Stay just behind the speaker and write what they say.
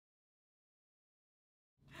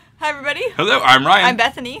Hi, everybody. Hello, I'm Ryan. I'm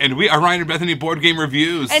Bethany. And we are Reiner Bethany Board Game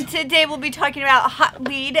Reviews. And today we'll be talking about Hot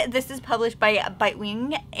Lead. This is published by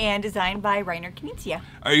Bitewing and designed by Reiner Knizia.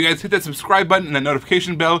 Alright, you guys hit that subscribe button and that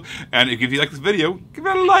notification bell. And if you like this video, give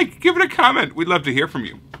it a like, give it a comment. We'd love to hear from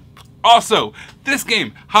you. Also, this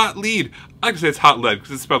game, Hot Lead. I like to say it's Hot Lead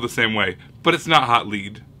because it's spelled the same way. But it's not Hot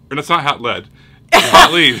Lead. Or it's not Hot Lead. It's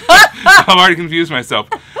Hot Lead. I'm already confused myself.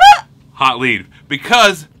 Hot Lead.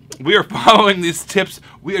 Because we are following these tips.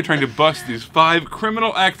 We are trying to bust these 5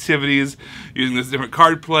 criminal activities using this different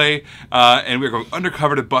card play, and we're going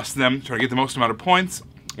undercover to bust them, trying to get the most amount of points.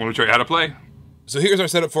 Let me show you how to play. So here's our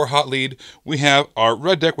setup for Hot Lead. We have our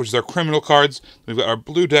red deck, which is our criminal cards. We've got our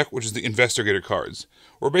blue deck, which is the investigator cards.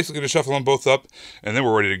 We're basically going to shuffle them both up, and then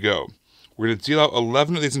we're ready to go. We're going to deal out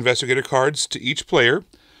 11 of these investigator cards to each player.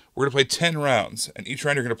 We're going to play 10 rounds, and each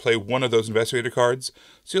round you're going to play one of those investigator cards,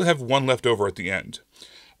 so you'll have one left over at the end.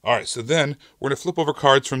 Alright, so then we're going to flip over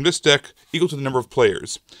cards from this deck equal to the number of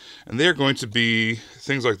players. And they're going to be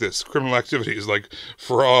things like this. Criminal activities like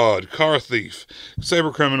fraud, car thief,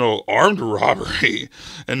 cybercriminal, armed robbery,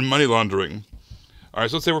 and money laundering. Alright,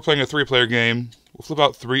 so let's say we're playing a 3-player game. We'll flip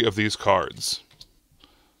out 3 of these cards.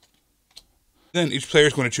 Then each player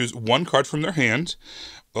is going to choose one card from their hand.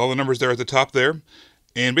 All the numbers there at the top there.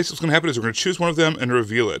 And basically what's going to happen is we're going to choose one of them and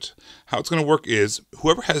reveal it. How it's going to work is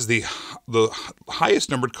whoever has the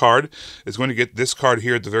highest numbered card is going to get this card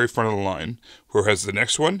here at the very front of the line. Whoever has the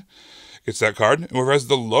next one gets that card, and whoever has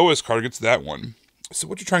the lowest card gets that one. So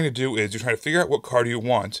what you're trying to do is you're trying to figure out what card you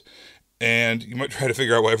want, and you might try to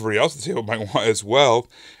figure out what everybody else at the table might want as well,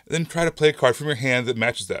 and then try to play a card from your hand that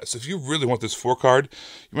matches that. So if you really want this 4 card,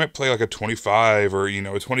 you might play like a 25 or,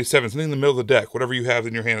 a 27, something in the middle of the deck, whatever you have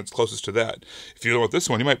in your hand that's closest to that. If you don't want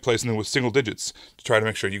this one, you might play something with single digits to try to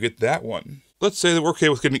make sure you get that one. Let's say that we're okay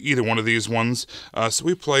with getting either one of these ones, so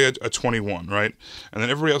we play a 21, right? And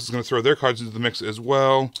then everybody else is going to throw their cards into the mix as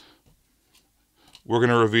well. We're going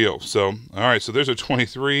to reveal. So, alright, so there's a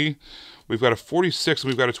 23. We've got a 46 and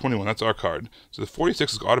we've got a 21. That's our card. So the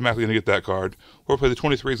 46 is automatically going to get that card. Whoever played the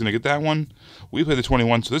 23 is going to get that one. We play the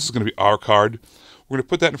 21, so this is going to be our card. We're going to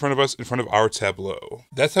put that in front of us, in front of our tableau.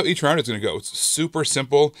 That's how each round is going to go. It's super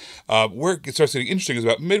simple. Where it starts getting interesting is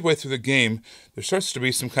about midway through the game, there starts to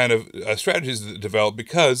be some kind of strategies that develop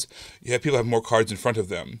because you have people have more cards in front of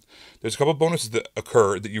them. There's a couple bonuses that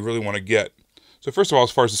occur that you really want to get. So first of all, as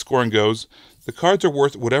far as the scoring goes, the cards are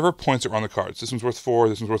worth whatever points are on the cards. This one's worth 4,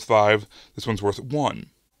 this one's worth 5, this one's worth 1.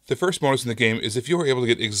 The first bonus in the game is if you are able to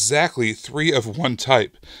get exactly 3 of one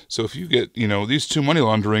type. So if you get, these 2 money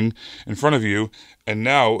laundering in front of you, and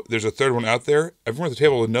now there's a third one out there, everyone at the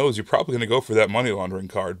table knows you're probably going to go for that money laundering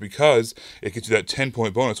card because it gets you that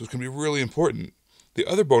 10-point bonus, which can be really important. The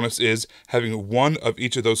other bonus is having 1 of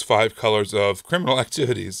each of those 5 colors of criminal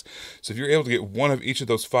activities. So if you're able to get 1 of each of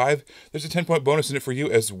those 5, there's a 10-point bonus in it for you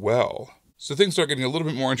as well. So things start getting a little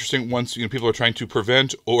bit more interesting once people are trying to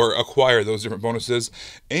prevent or acquire those different bonuses,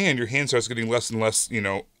 and your hand starts getting less and less,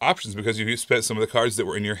 options because you spent some of the cards that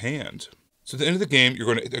were in your hand. So at the end of the game, you're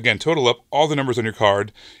going to, again, total up all the numbers on your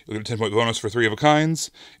card. You'll get a 10-point bonus for 3 of a kinds,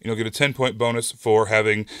 and you'll get a 10-point bonus for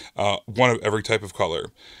having 1 of every type of color.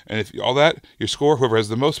 And if all that, your score, whoever has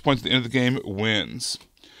the most points at the end of the game wins.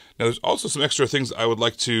 Now, there's also some extra things I would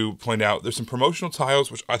like to point out. There's some promotional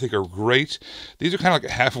tiles, which I think are great. These are kind of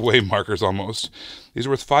like halfway markers almost. These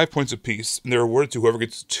are worth 5 points apiece, and they're awarded to whoever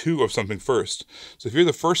gets 2 of something first. So if you're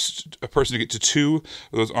the first person to get to 2 of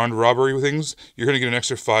those armed robbery things, you're going to get an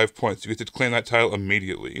extra 5 points. You get to claim that tile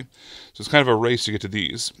immediately. So it's kind of a race to get to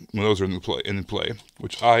these when those are in play,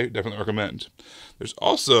 which I definitely recommend. There's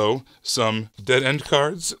also some dead-end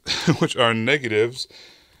cards, which are negatives.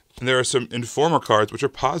 And there are some informer cards, which are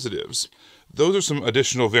positives. Those are some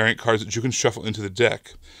additional variant cards that you can shuffle into the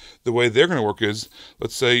deck. The way they're going to work is,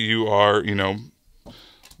 let's say you are, we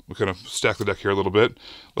kind of stack the deck here a little bit.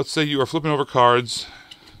 Let's say you are flipping over cards,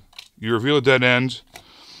 you reveal a dead end,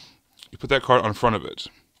 you put that card on front of it.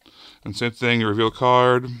 And same thing, you reveal a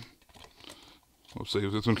card. Let's say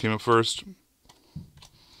this one came up first.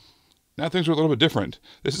 Now things are a little bit different.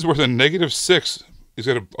 This is worth a -6. It's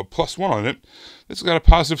got a +1 on it. This has got a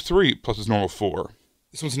 +3 plus its normal 4.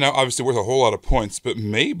 This one's now obviously worth a whole lot of points, but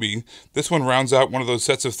maybe this one rounds out one of those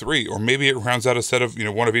sets of 3, or maybe it rounds out a set of,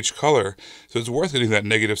 1 of each color. So it's worth getting that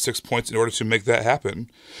 -6 points in order to make that happen.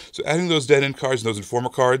 So adding those dead-end cards and those informer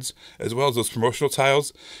cards, as well as those promotional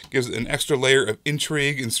tiles, gives an extra layer of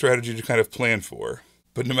intrigue and strategy to kind of plan for.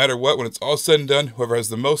 But no matter what, when it's all said and done, whoever has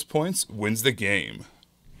the most points wins the game.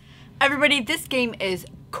 Everybody, this game is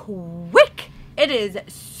quick. It is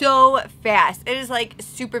so fast. It is like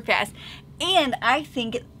super fast. And I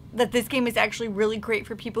think that this game is actually really great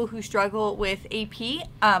for people who struggle with AP,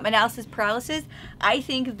 analysis paralysis. I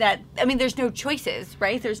think that, I mean, there's no choices,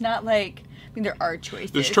 right? There's not like, I mean, there are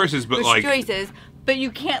choices. There's choices, but there's choices, but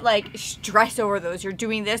you can't like stress over those. You're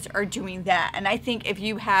doing this or doing that. And I think if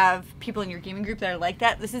you have people in your gaming group that are like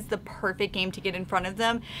that, this is the perfect game to get in front of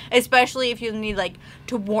them, especially if you need like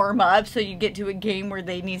to warm up so you get to a game where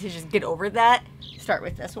they need to just get over that. Start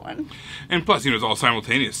with this one. And plus, it's all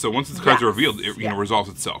simultaneous. So once the cards are revealed, it resolves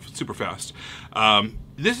itself. It's super fast.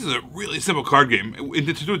 This is a really simple card game. And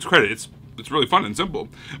to do its credit, it's really fun and simple.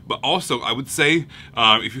 But also, I would say,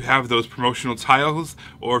 if you have those promotional tiles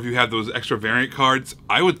or if you have those extra variant cards,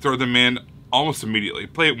 I would throw them in almost immediately.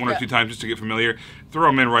 Play it one or two times just to get familiar. Throw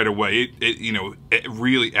them in right away. It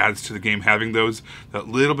really adds to the game having those, that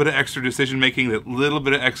little bit of extra decision making, that little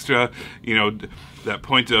bit of extra, that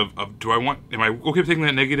point of am I okay with taking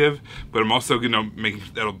that negative, but I'm also making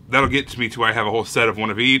that'll get to me to I have a whole set of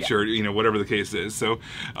one of each, or whatever the case is. So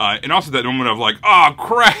and also that moment of like, oh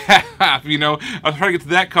crap, I was trying to get to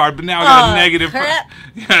that card, but now I got a negative I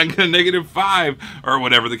got a -5 or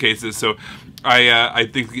whatever the case is. So I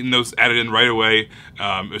think getting those added in right away,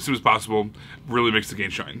 as soon as possible, really makes the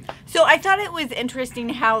game shine. So I thought it was interesting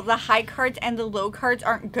how the high cards and the low cards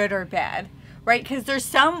aren't good or bad, right? Because there's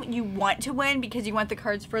some you want to win because you want the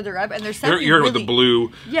cards further up, and there's some you're really, with the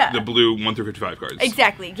blue 1 through 55 cards.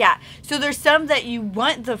 Exactly, yeah. So there's some that you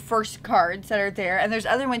want the first cards that are there, and there's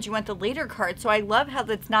other ones you want the later cards. So I love how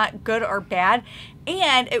that's not good or bad,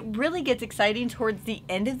 and it really gets exciting towards the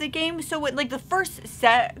end of the game. So with, like, the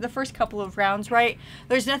first couple of rounds, right,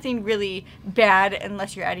 there's nothing really bad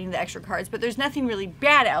unless you're adding the extra cards, but there's nothing really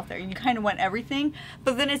bad out there. You kind of want everything.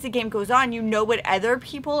 But then as the game goes on, you know what other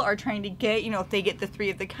people are trying to get, if they get the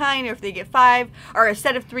 3 of the kind, or if they get 5, or a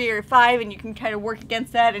set of 3 or 5, and you can kind of work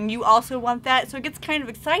against that, and you also want that. So it gets kind of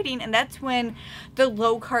exciting, and that's when the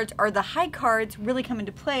low cards or the high cards really come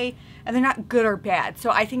into play, and they're not good or bad.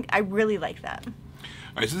 So I think I really like that.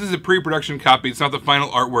 All right, so this is a pre-production copy. It's not the final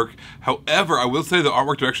artwork. However, I will say the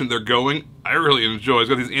artwork direction they're going, I really enjoy. It's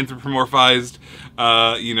got these anthropomorphized,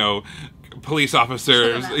 police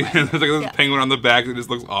officers. There's like this penguin on the back that just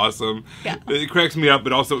looks awesome. Yeah. It cracks me up,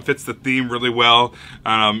 but also it fits the theme really well.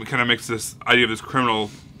 It kind of makes this idea of this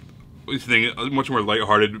criminal thing much more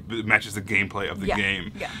lighthearted. It matches the gameplay of the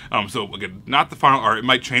game. Yeah. So again, not the final art. It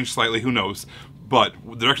might change slightly. Who knows? But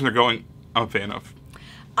the direction they're going, I'm a fan of.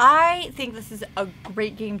 I think this is a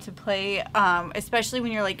great game to play, especially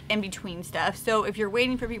when you're like in between stuff. So if you're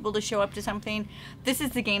waiting for people to show up to something, this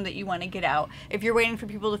is the game that you want to get out. If you're waiting for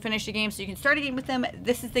people to finish a game so you can start a game with them,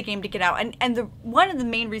 this is the game to get out. And one of the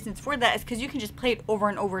main reasons for that is because you can just play it over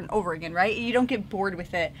and over and over again, right? You don't get bored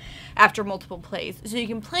with it after multiple plays. So you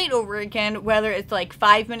can play it over again, whether it's like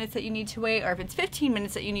 5 minutes that you need to wait or if it's 15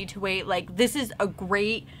 minutes that you need to wait. Like, this is a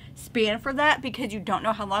great span for that because you don't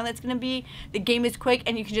know how long that's going to be. The game is quick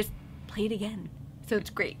and you can just play it again. So it's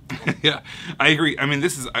great. Yeah, I agree. I mean,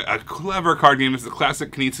 this is a clever card game. This is a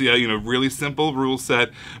classic Knizia, really simple rule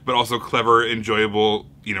set, but also clever, enjoyable,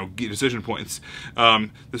 decision points. The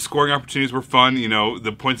scoring opportunities were fun,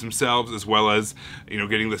 the points themselves, as well as,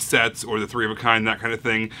 getting the sets or the 3 of a kind, that kind of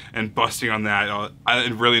thing, and busting on that. I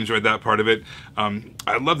really enjoyed that part of it.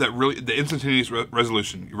 I love that the instantaneous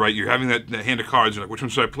resolution, right? You're having that hand of cards, you're like, which one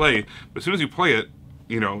should I play? But as soon as you play it,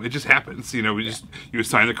 it just happens. You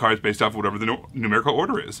assign the cards based off of whatever the numerical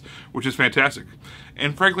order is, which is fantastic.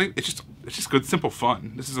 And frankly, it's just good, simple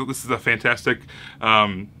fun. This is a fantastic,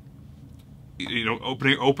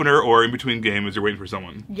 opener or in between game as you're waiting for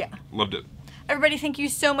someone. Yeah, loved it. Everybody, thank you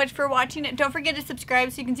so much for watching. Don't forget to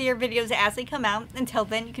subscribe so you can see our videos as they come out. Until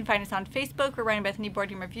then, you can find us on Facebook, we're Ryan Bethany Board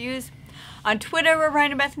Game Reviews. On Twitter, we're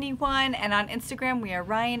Ryan and Bethany 1. And on Instagram, we are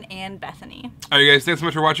Ryan and Bethany. All right, guys, thanks so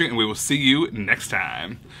much for watching, and we will see you next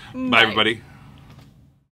time. Bye everybody.